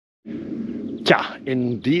Tja,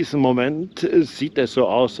 in diesem Moment sieht es so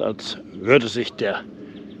aus, als würde sich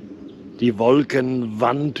die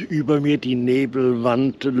Wolkenwand über mir, die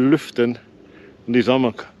Nebelwand lüften. Und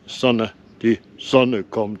die Sonne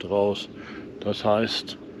kommt raus. Das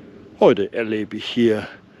heißt, heute erlebe ich hier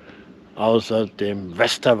außer dem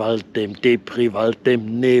Westerwald, dem Depriwald,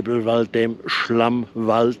 dem Nebelwald, dem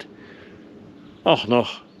Schlammwald auch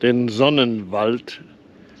noch den Sonnenwald.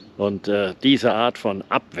 Und diese Art von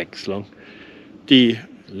Abwechslung, die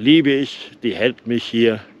liebe ich, die hält mich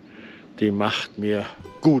hier, die macht mir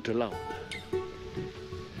gute Laune.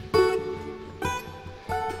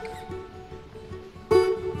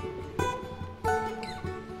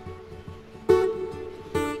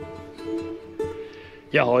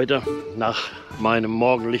 Ja, heute nach meinem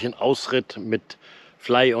morgendlichen Ausritt mit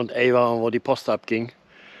Fly und Ava, wo die Post abging,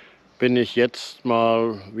 bin ich jetzt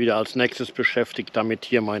mal wieder als nächstes beschäftigt, damit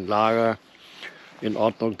hier mein Lager in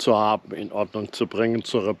Ordnung zu haben, in Ordnung zu bringen,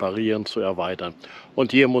 zu reparieren, zu erweitern.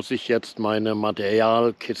 Und hier muss ich jetzt meine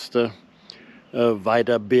Materialkiste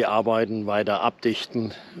weiter bearbeiten, weiter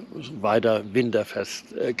abdichten, weiter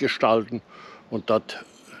winterfest gestalten. Und das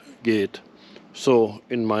geht so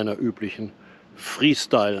in meiner üblichen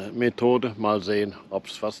Freestyle-Methode. Mal sehen, ob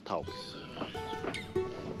es was taugt.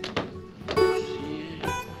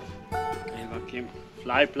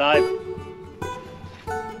 Bleib.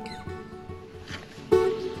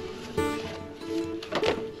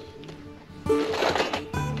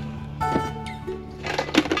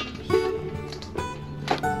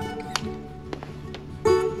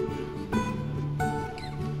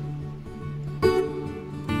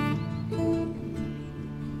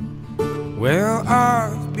 Well,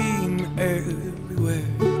 I've been everywhere,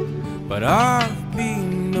 but I've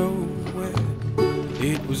been nowhere.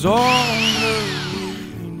 It was all the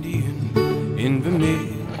Indian in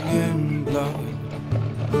vermilion blood.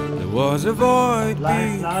 There was a void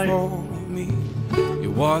before me. It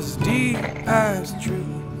was deep as truth,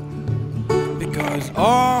 because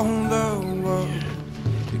all the world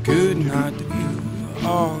could not view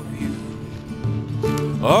of you.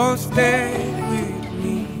 Oh, stay with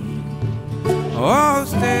me. Oh,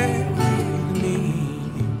 stay with me.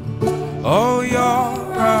 Oh,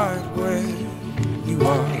 you're right where you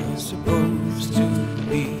are supposed to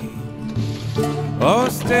be. Oh,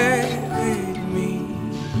 stay with me.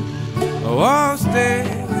 Oh, stay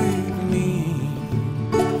with me.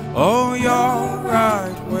 Oh, you're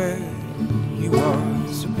right where you are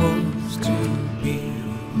supposed to be.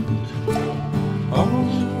 Oh.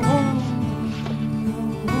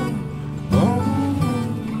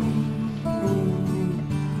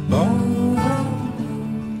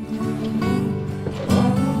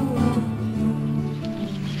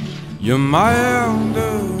 You're my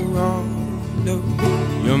Eldorado,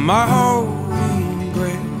 you're my holy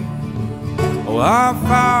grail. Oh, I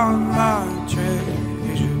found my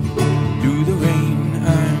treasure through the rain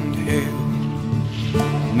and hail,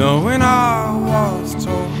 knowing I was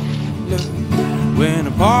taller when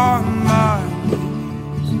upon my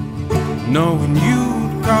knees, knowing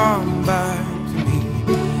you'd come back to me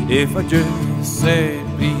if I just said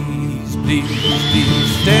please, please,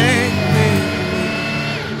 please stay with me.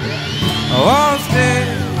 Oh, stay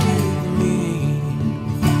with me.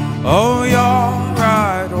 Oh, you're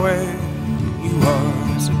right where you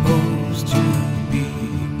are supposed to be.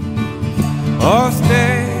 Oh,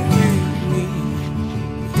 stay with me.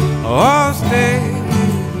 Oh, stay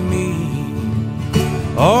with me.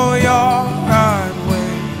 Oh, you're right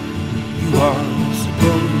where you are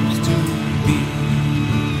supposed to be.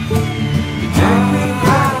 You take me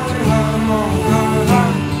back to the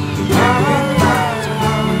morning. You take me back to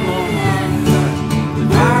the morning.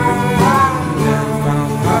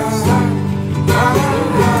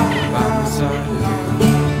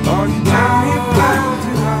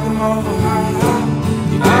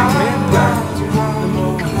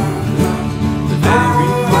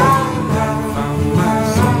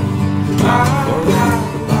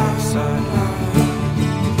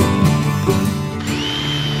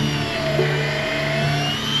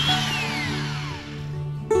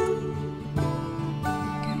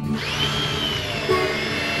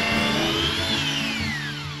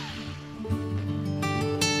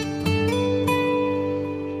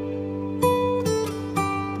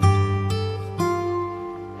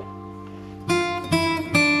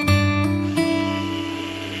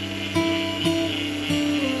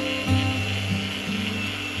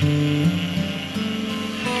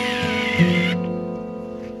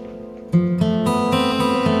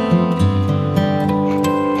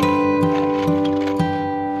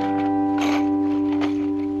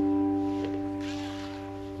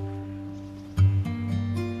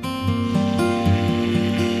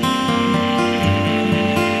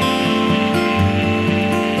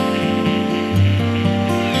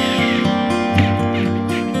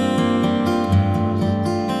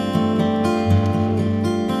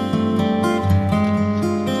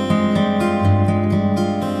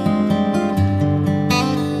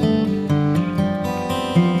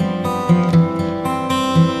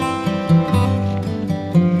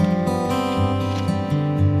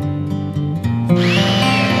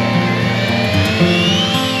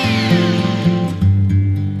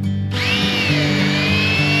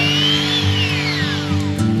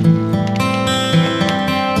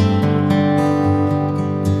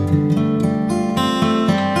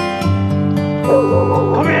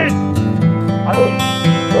 Komm her! Also,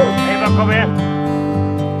 Eva, komm her!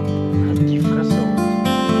 Halt die Fresse.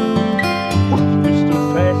 Bist du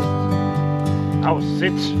fest? Aus,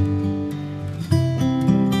 sitz!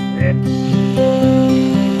 Jetzt!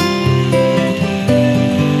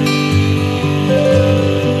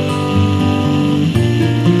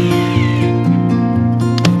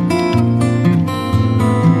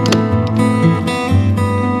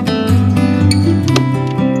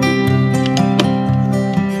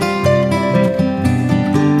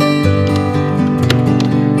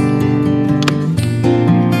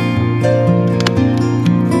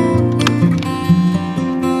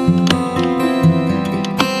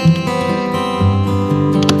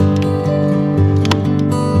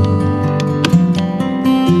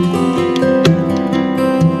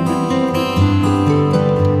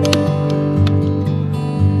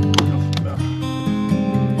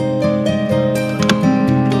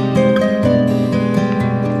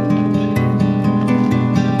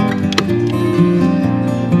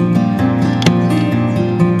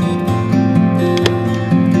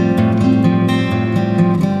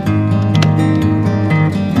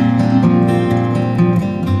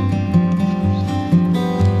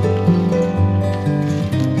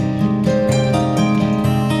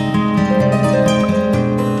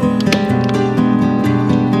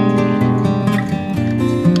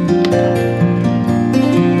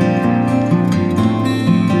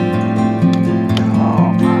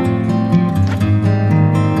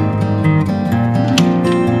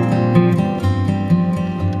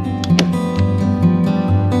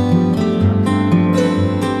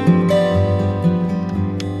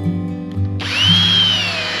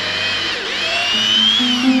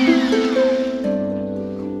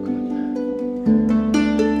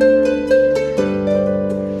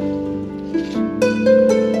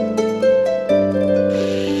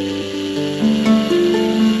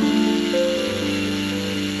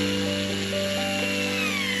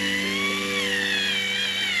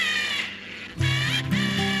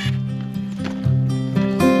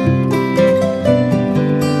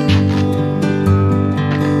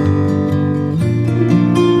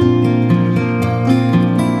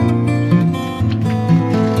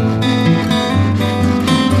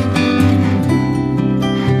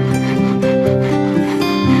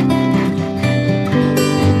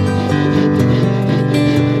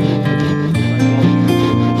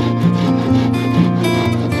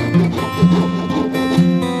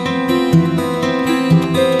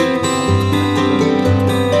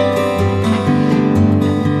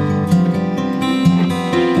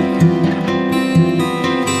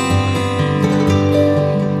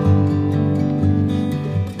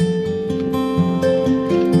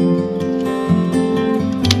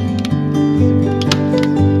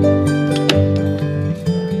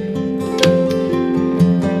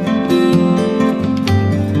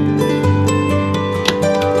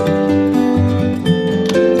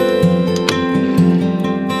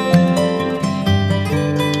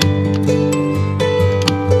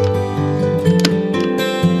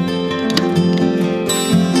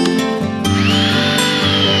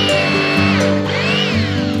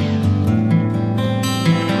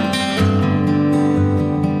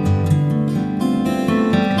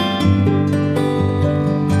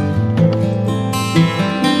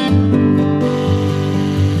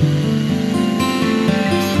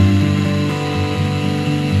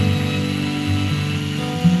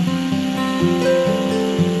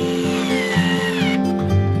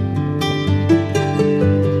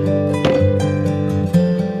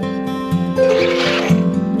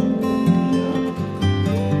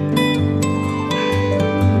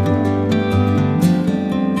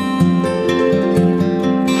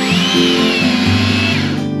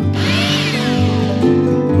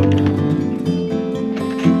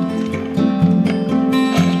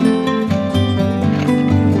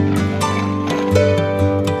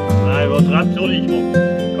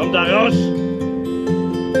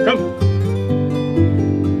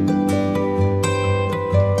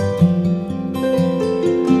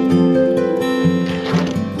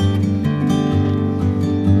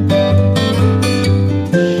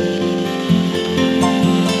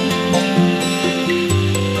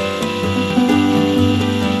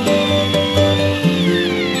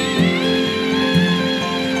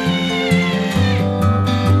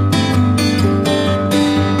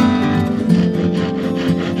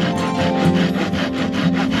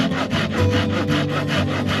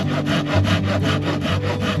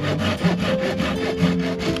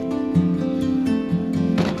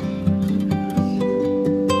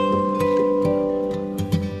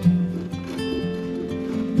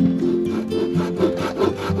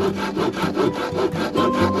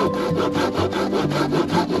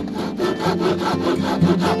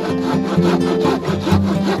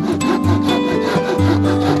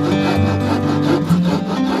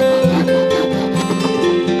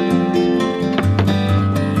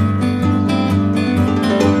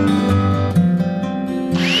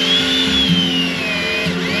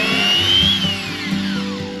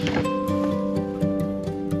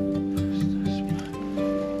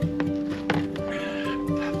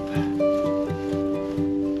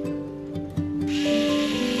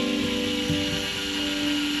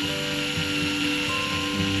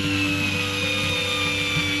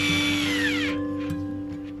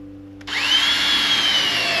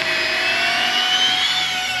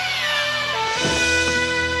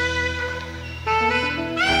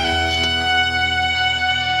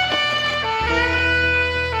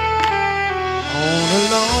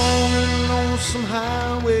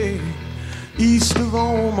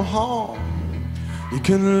 horn. You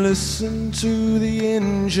can listen to the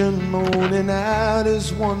engine moaning out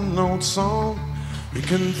his one-note song. You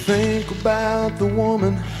can think about the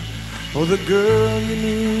woman or the girl you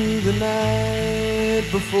knew the night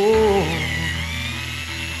before.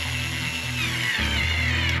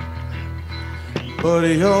 But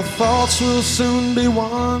your thoughts will soon be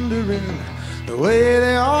wandering the way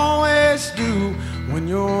they always do when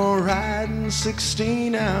you're riding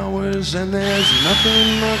 16 hours and there's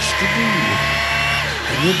nothing much to do.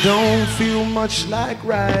 And you don't feel much like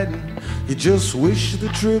riding, you just wish the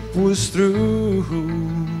trip was through.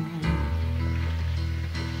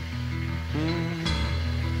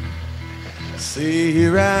 See,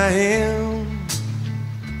 here I am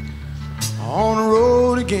on the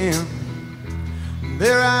road again.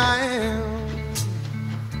 There I am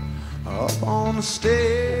up on the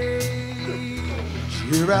stage.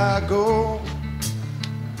 Here I go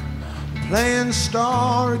playing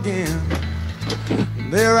star again.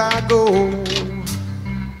 There I go,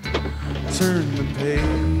 turn the page.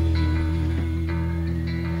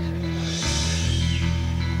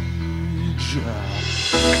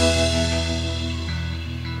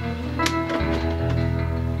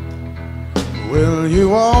 Well, you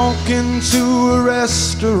walk into a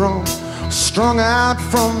restaurant, strung out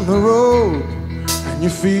from the road, and you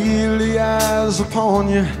feel the eyes upon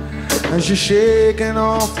you as you're shaking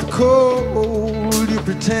off the cold. You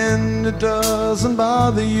pretend it doesn't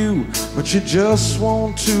bother you, but you just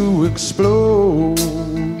want to explode.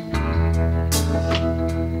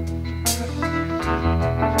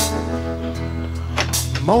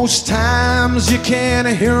 Most times you can't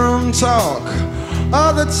hear them talk,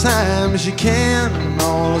 other times you can.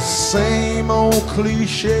 All the same old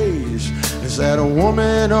cliches. Is that a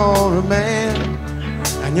woman or a man?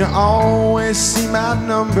 And you always seem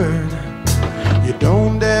outnumbered. You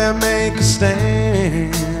don't dare make a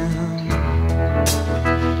stand.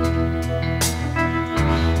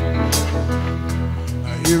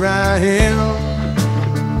 Here I am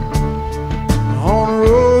on the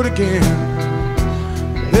road again.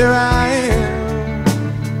 There I am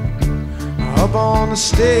up on the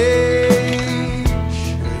stage.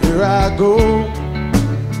 Here I go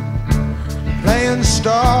playing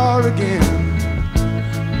star again.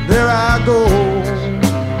 There I go,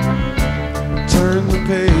 turn the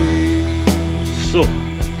page. So,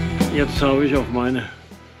 jetzt habe ich auf meine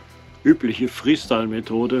übliche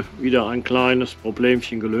Freestyle-Methode wieder ein kleines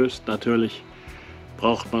Problemchen gelöst. Natürlich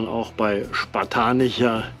braucht man auch bei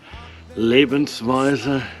spartanischer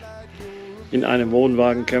Lebensweise in einem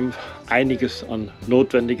Wohnwagencamp einiges an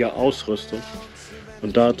notwendiger Ausrüstung.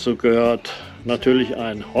 Und dazu gehört natürlich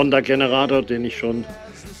ein Honda-Generator, den ich schon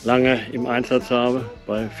lange im Einsatz habe,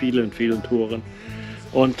 bei vielen Touren.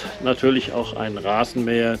 Und natürlich auch ein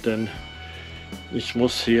Rasenmäher, denn ich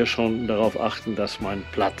muss hier schon darauf achten, dass mein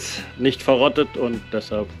Platz nicht verrottet, und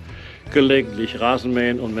deshalb gelegentlich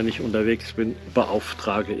Rasenmähen. Und wenn ich unterwegs bin,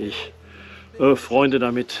 beauftrage ich Freunde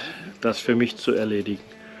damit, das für mich zu erledigen.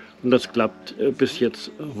 Und das klappt bis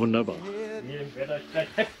jetzt wunderbar.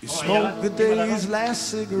 You smoke the day's last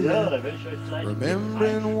cigarette,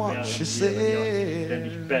 remembering what she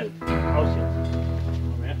said.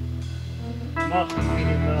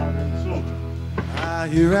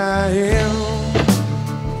 Here I am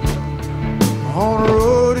on the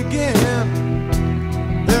road again.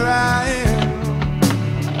 There I am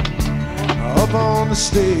up on the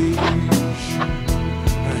stage.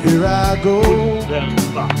 Here I go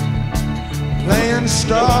playing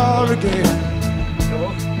star again.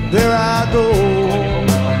 There I go,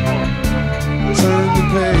 turn the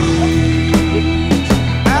page.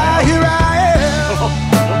 Here I am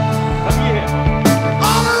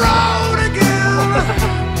on the road again.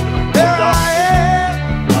 There I am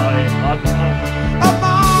up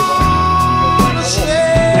on the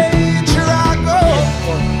stage. Here I go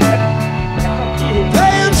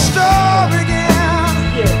playing star again.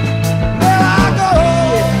 There I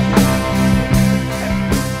go.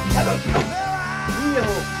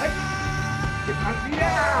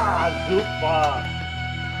 Super!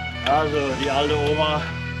 Also die alte Oma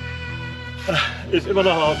ist immer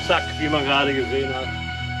noch auf Zack, wie man gerade gesehen hat.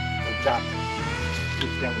 Und zack,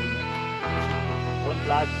 ist der Wunder. Und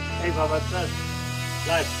bleib, Eva, was ist das?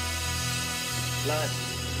 Bleib, bleib.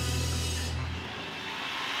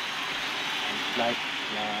 Bleib,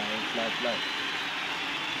 bleib, bleib.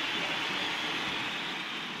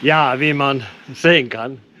 Ja, wie man sehen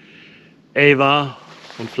kann, Eva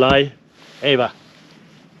und Fly, Eva,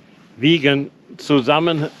 wiegen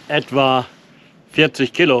zusammen etwa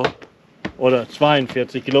 40 Kilo oder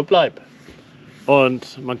 42 Kilo Bleib.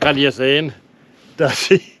 Und man kann hier sehen, dass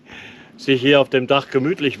sie sich hier auf dem Dach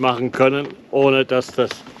gemütlich machen können, ohne dass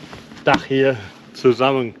das Dach hier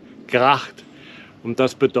zusammenkracht. Und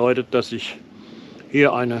das bedeutet, dass ich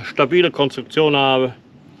hier eine stabile Konstruktion habe,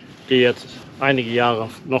 die jetzt einige Jahre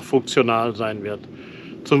noch funktional sein wird.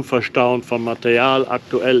 Zum Verstauen von Material,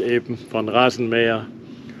 aktuell eben von Rasenmäher,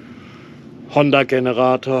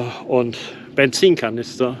 Honda-Generator und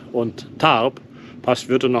Benzinkanister und Tarp.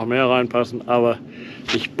 Würde noch mehr reinpassen, aber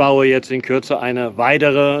ich baue jetzt in Kürze eine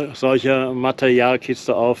weitere solcher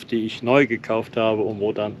Materialkiste auf, die ich neu gekauft habe und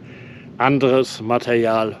wo dann anderes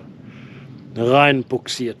Material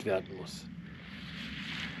reinbuxiert werden muss.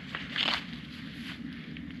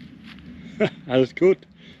 Alles gut,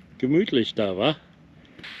 gemütlich da, wa?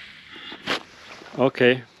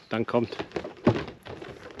 Okay, dann kommt.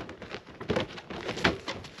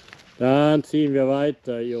 Dann ziehen wir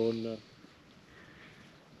weiter hier unten.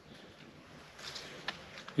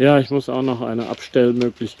 Ja, ich muss auch noch eine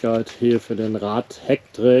Abstellmöglichkeit hier für den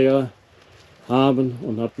Radheckträger haben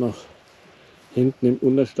und habe noch hinten im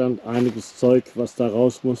Unterstand einiges Zeug, was da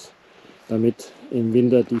raus muss, damit im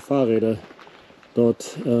Winter die Fahrräder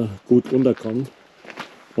dort gut unterkommen.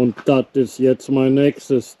 Und das ist jetzt mein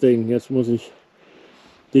nächstes Ding. Jetzt muss ich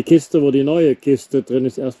die Kiste, wo die neue Kiste drin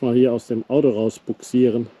ist, erstmal hier aus dem Auto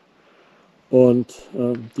rausbuxieren und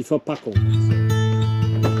die Verpackung.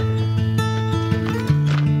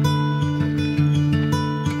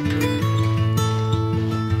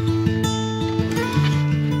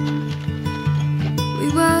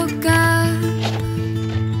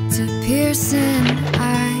 Piercing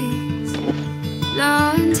eyes,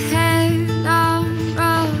 blonde hair, long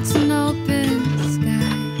roads and open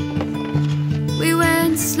sky. We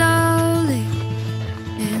went slowly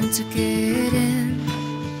and took it in.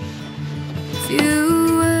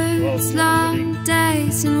 Few words, long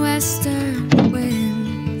days and western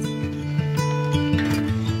winds.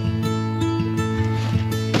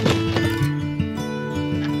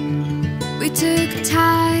 We took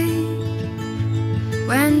time,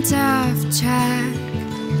 went off track.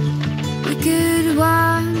 We could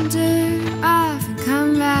wander off and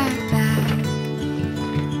come right back.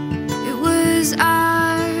 It was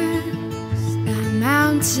ours, that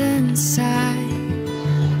mountainside,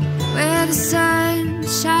 where the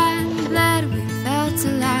sunshine bled, we felt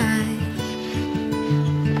alive.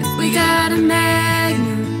 If we got a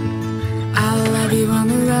magnum, I'll love you on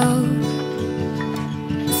the road.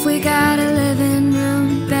 If we got a living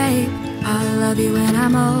room, babe, I'll love you when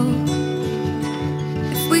I'm old.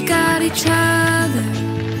 If we got each other,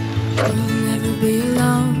 we'll never be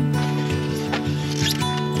alone.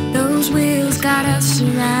 Those wheels got us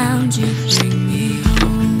around you, bring me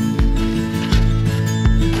home.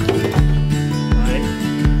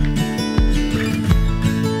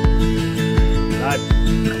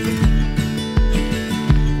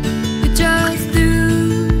 We drove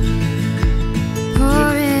through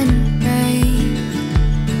pouring rain,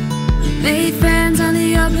 made friends on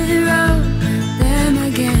the open road, them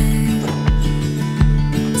again.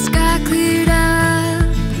 The sky cleared up,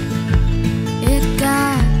 it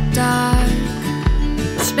got dark.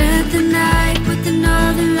 Spent the night with the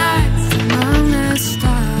northern lights among the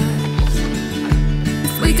stars.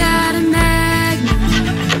 If we got a magnum,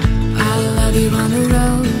 I'll love you on the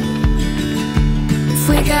road. If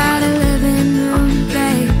we got a living room,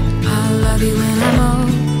 babe, I'll love you when I'm old.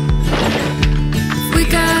 If we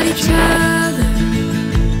got each other,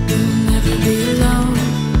 we'll never be alone.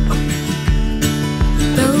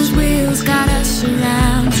 Those wheels got us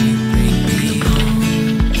around you, bring me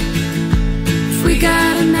home. If we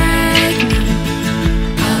got a magnum,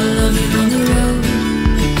 I'll love you on the road.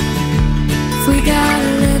 If we got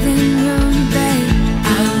a living room, babe,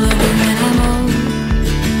 I'll love you when I'm old.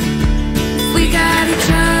 If we got each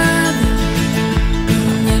other,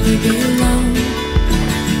 we'll never be alone.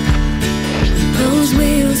 Those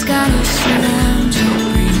wheels got us around you,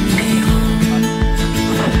 bring me home.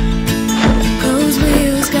 Those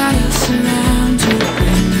wheels got us around you,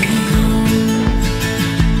 bring me home.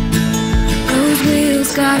 Those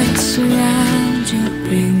wheels got us around you,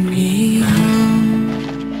 bring me home.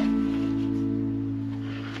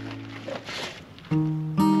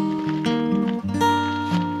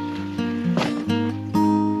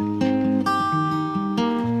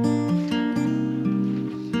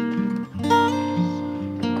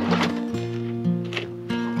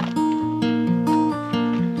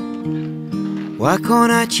 Why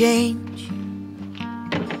can't I change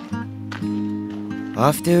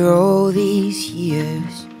after all these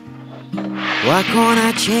years? Why can't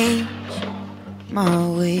I change my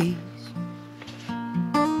ways?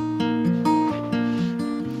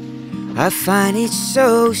 I find it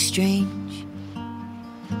so strange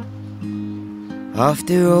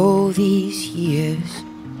After all these years,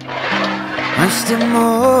 I'm still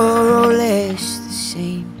more or less the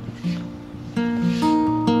same.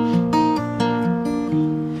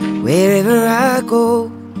 Wherever I go,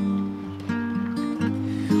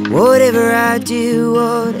 whatever I do,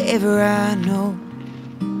 whatever I know,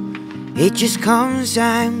 it just comes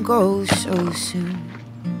and goes so soon.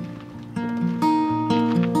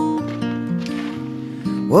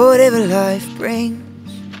 Whatever life brings,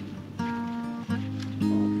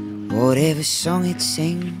 whatever song it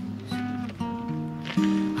sings,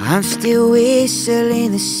 I'm still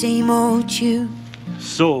whistling the same old tune.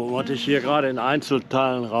 So, was ich hier gerade in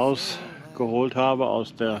Einzelteilen rausgeholt habe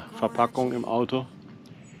aus der Verpackung im Auto,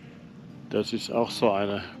 das ist auch so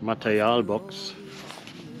eine Materialbox.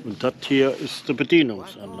 Und das hier ist die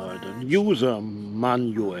Bedienungsanleitung, User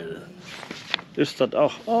Manual. Ist das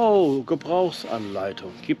auch, oh,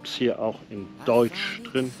 Gebrauchsanleitung, gibt es hier auch in Deutsch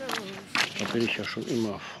drin. Da bin ich ja schon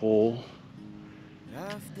immer froh.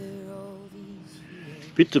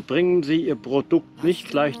 Bitte bringen Sie Ihr Produkt nicht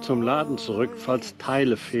gleich zum Laden zurück, falls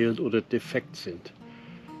Teile fehlen oder defekt sind.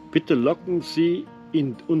 Bitte loggen Sie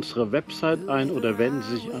in unsere Website ein oder wenden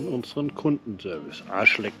Sie sich an unseren Kundenservice.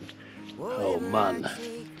 Arschlecken. Oh Mann.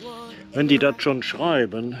 Wenn die das schon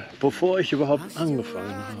schreiben, bevor ich überhaupt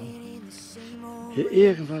angefangen habe, hier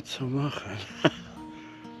irgendwas zu machen.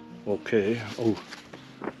 Okay. Oh.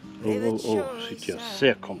 Oh. Sieht ja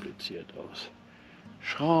sehr kompliziert aus.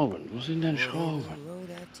 Schrauben, wo sind denn Schrauben?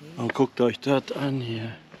 Und guckt euch das an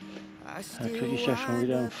hier. Da kriege ich ja schon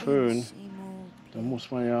wieder einen Föhn. Da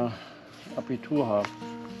muss man ja Abitur haben.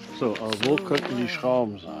 So, aber wo könnten die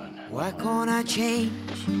Schrauben sein? Why can't I change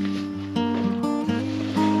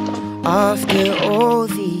after all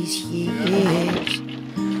these years?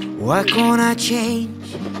 Why can't I change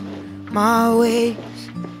my ways?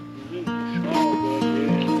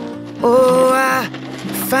 Oh, I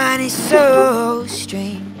find it so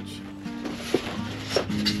strange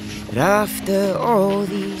that after all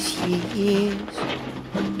these years,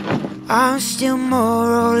 I'm still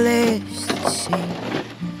more or less the same.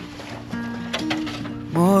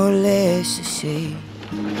 More or less the same.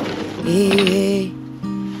 Yeah.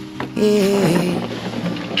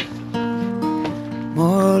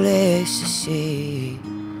 More or less the same.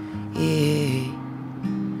 Yeah.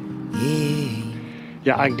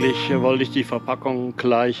 Ja, eigentlich wollte ich die Verpackung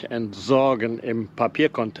gleich entsorgen im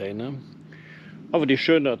Papiercontainer. Aber die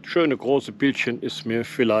schöne große Bildchen ist mir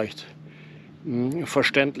vielleicht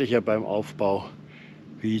verständlicher beim Aufbau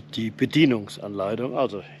wie die Bedienungsanleitung.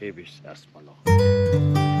 Also hebe ich es erstmal noch.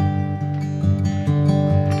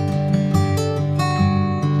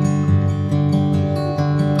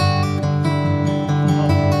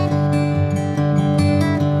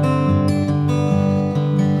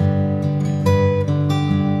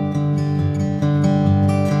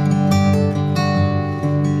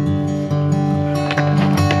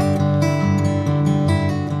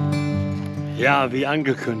 Ja, wie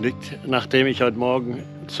angekündigt, nachdem ich heute Morgen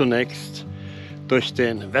zunächst durch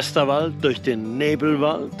den Westerwald, durch den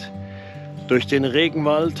Nebelwald, durch den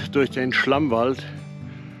Regenwald, durch den Schlammwald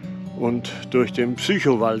und durch den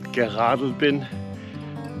Psychowald geradelt bin,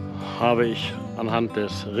 habe ich anhand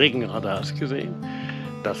des Regenradars gesehen,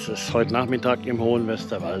 dass es heute Nachmittag im hohen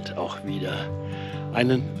Westerwald auch wieder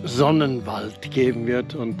einen Sonnenwald geben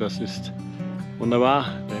wird. Und das ist wunderbar,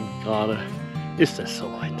 denn gerade ist es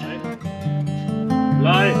soweit.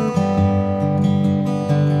 Bleib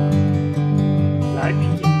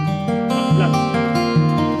hier. Mach Platz.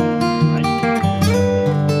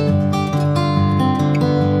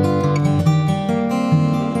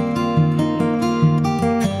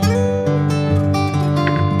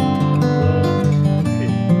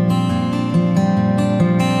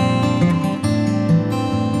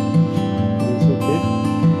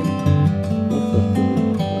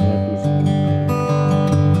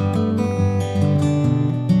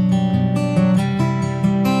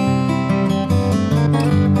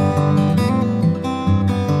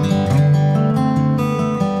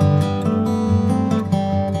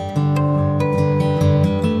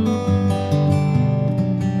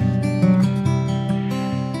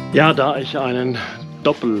 Ja, da ich einen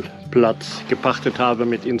Doppelplatz gepachtet habe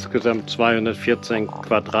mit insgesamt 214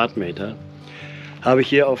 Quadratmeter, habe ich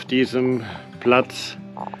hier auf diesem Platz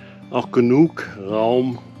auch genug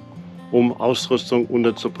Raum, um Ausrüstung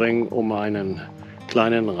unterzubringen, um einen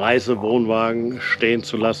kleinen Reisewohnwagen stehen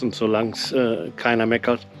zu lassen, solange es keiner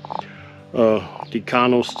meckert, die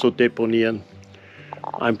Kanus zu deponieren,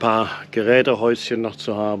 ein paar Gerätehäuschen noch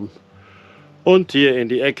zu haben. Und hier in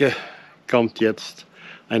die Ecke kommt jetzt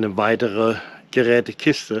eine weitere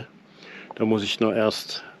Gerätekiste. Da muss ich nur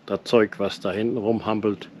erst das Zeug, was da hinten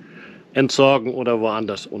rumhampelt, entsorgen oder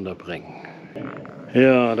woanders unterbringen.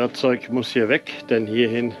 Ja, das Zeug muss hier weg, denn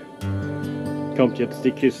hierhin kommt jetzt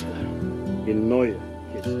die Kiste, die neue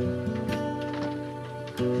Kiste.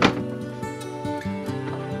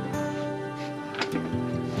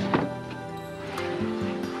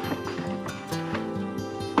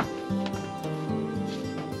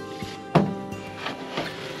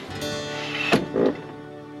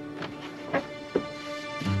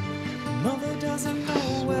 Mother doesn't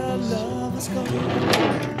know where love is gone.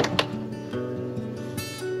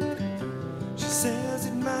 She says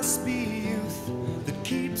it must be youth that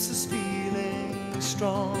keeps us feeling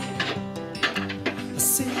strong. I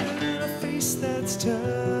see her in a face that's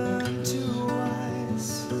turned to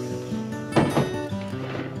ice,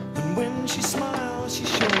 and when she smiles she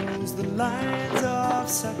shows the lines of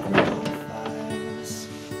sacrifice.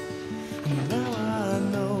 And now I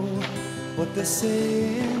know what they're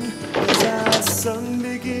saying as our sun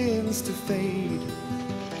begins to fade,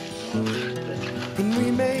 and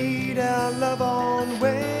we made our love on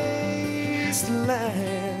wasteland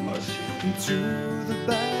and through the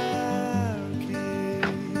barricades.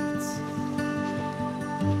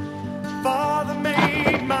 Father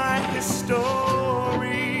made my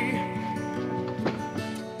history.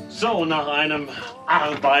 So, nach einem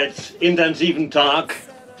arbeitsintensiven Tag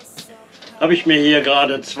habe ich mir hier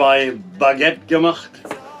gerade 2 Baguette gemacht.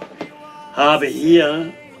 Habe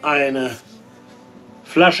hier eine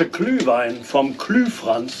Flasche Glühwein vom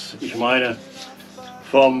Glühfranz, ich meine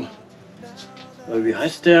vom, wie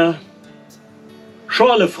heißt der?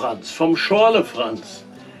 Schorlefranz, vom Schorlefranz.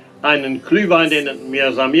 Einen Glühwein, den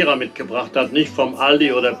mir Samira mitgebracht hat, nicht vom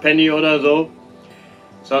Aldi oder Penny oder so,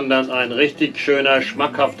 sondern ein richtig schöner,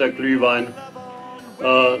 schmackhafter Glühwein,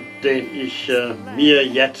 den ich mir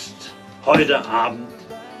jetzt heute Abend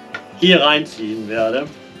hier reinziehen werde.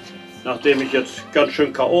 Nachdem ich jetzt ganz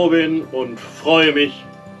schön K.O. bin und freue mich,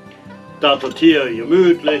 dass es hier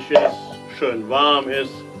gemütlich ist, schön warm ist.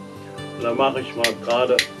 Und da mache ich mal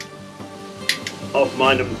gerade auf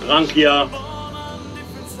meinem Trankia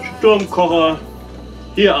Sturmkocher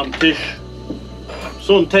hier am Tisch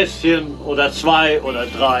so ein Tässchen oder 2 oder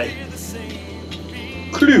 3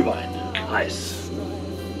 Glühwein Eis.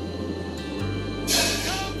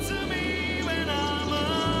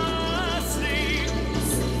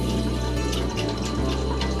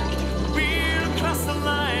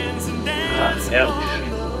 Herrlich.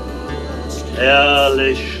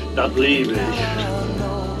 Herrlich, das liebe ich.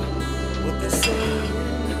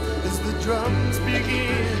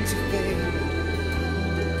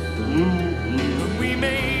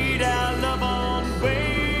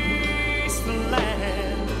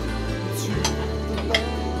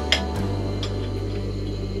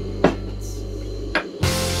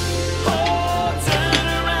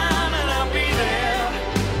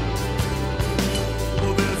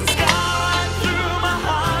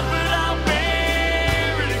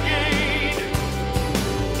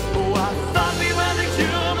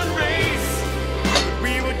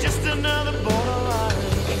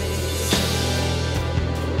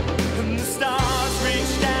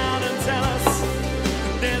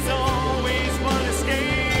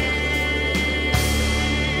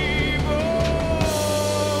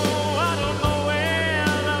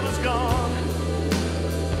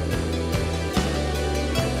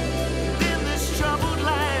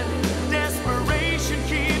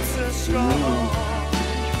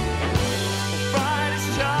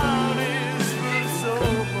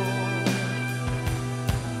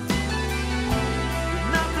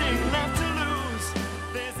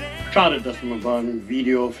 Schade, dass man beim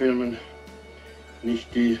Videofilmen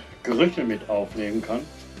nicht die Gerüche mit aufnehmen kann,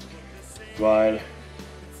 weil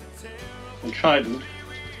entscheidend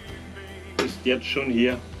ist jetzt schon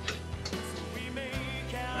hier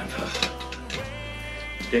einfach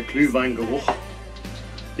der Glühweingeruch,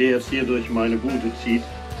 der jetzt hier durch meine Bude zieht,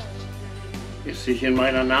 ist sich in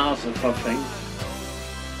meiner Nase verfängt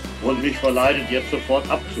und mich verleitet, jetzt sofort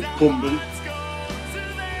abzupumpen.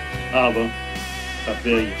 Aber das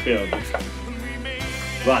wäre gefährlich,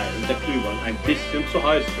 weil der Glühwein ein bisschen zu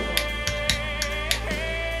heiß geworden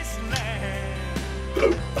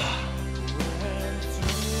ist.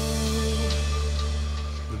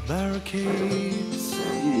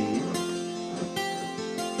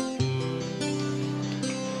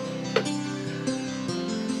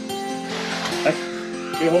 Hey,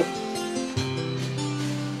 geh hoch.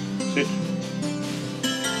 Sit.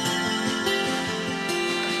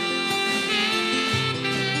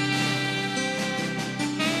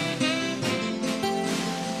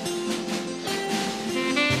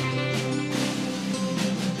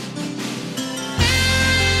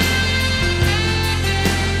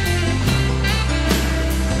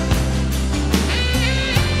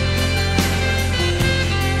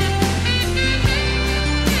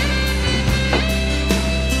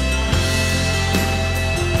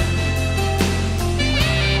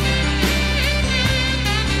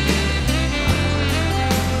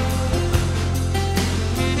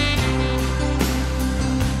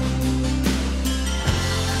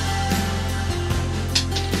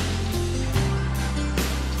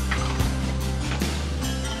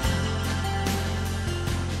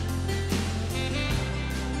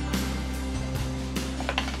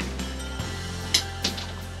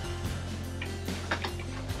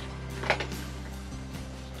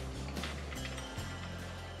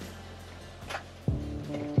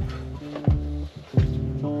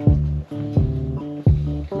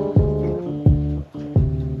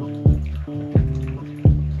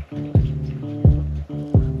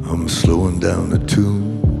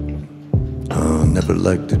 tune. I never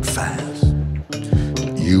liked it fast.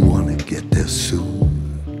 You wanna get there soon,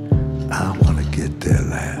 I wanna get there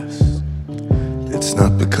last. It's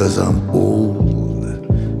not because I'm old,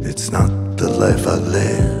 it's not the life I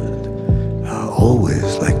led. I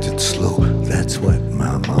always liked it slow, that's what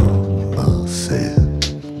my mama said.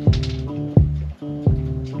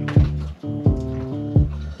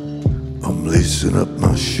 I'm lacing up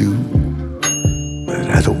my shoe, but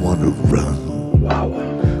I don't want to run.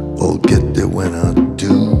 I'll get there when I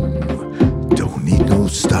do. Don't need no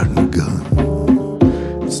starting gun.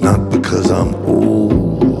 It's not because I'm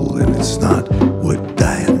old, and it's not what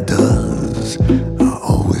dying does. I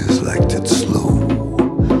always liked it slow.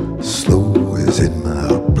 Slow is in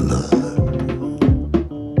my blood.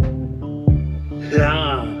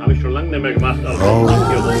 Ja, habe ich schon lange nicht mehr gemacht.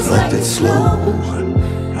 Always liked it slow.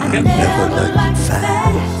 I never liked it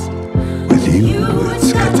fast. With you,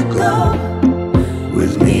 it's got to go.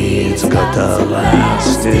 With me, it's got to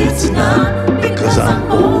last. It's not because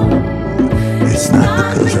I'm old. It's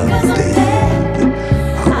not because I'm dead.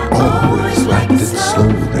 I always liked it slow.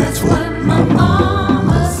 That's what my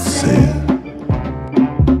mama said.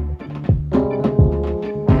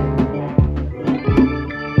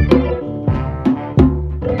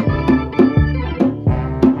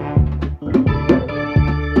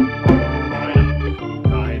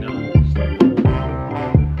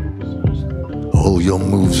 All your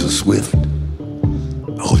moves are swift,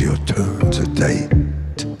 all your turns are tight.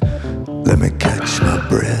 Let me catch my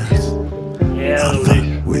breath. I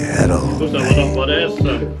thought we had all night.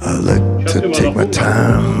 I like to take my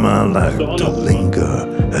time, I like to linger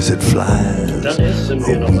as it flies. A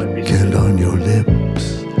weekend on your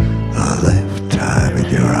lips, a lifetime in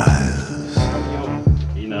your eyes.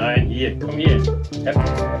 Hinein, hier, komm hier.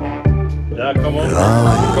 Ja, komm on. I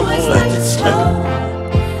always liked it slow,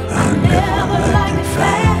 I never liked it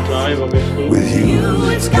fast. With you,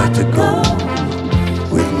 it's got to go.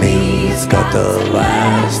 With me, it's got to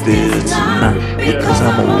last. It's not because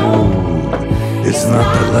I'm old, it's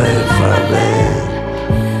not the life I led.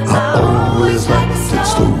 I always liked it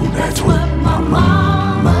slow, that's what my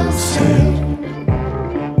mama said.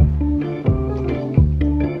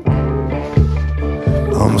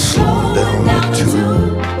 I'm slowing down the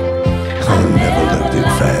tune, I never loved it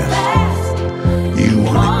fast. You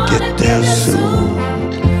wanna get there soon,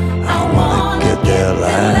 I wanna get there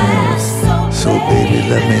last. So baby,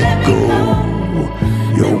 let me go.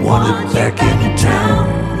 You're wanted back in town.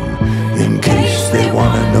 In case they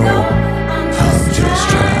wanna know, I'm just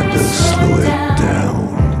trying to slow it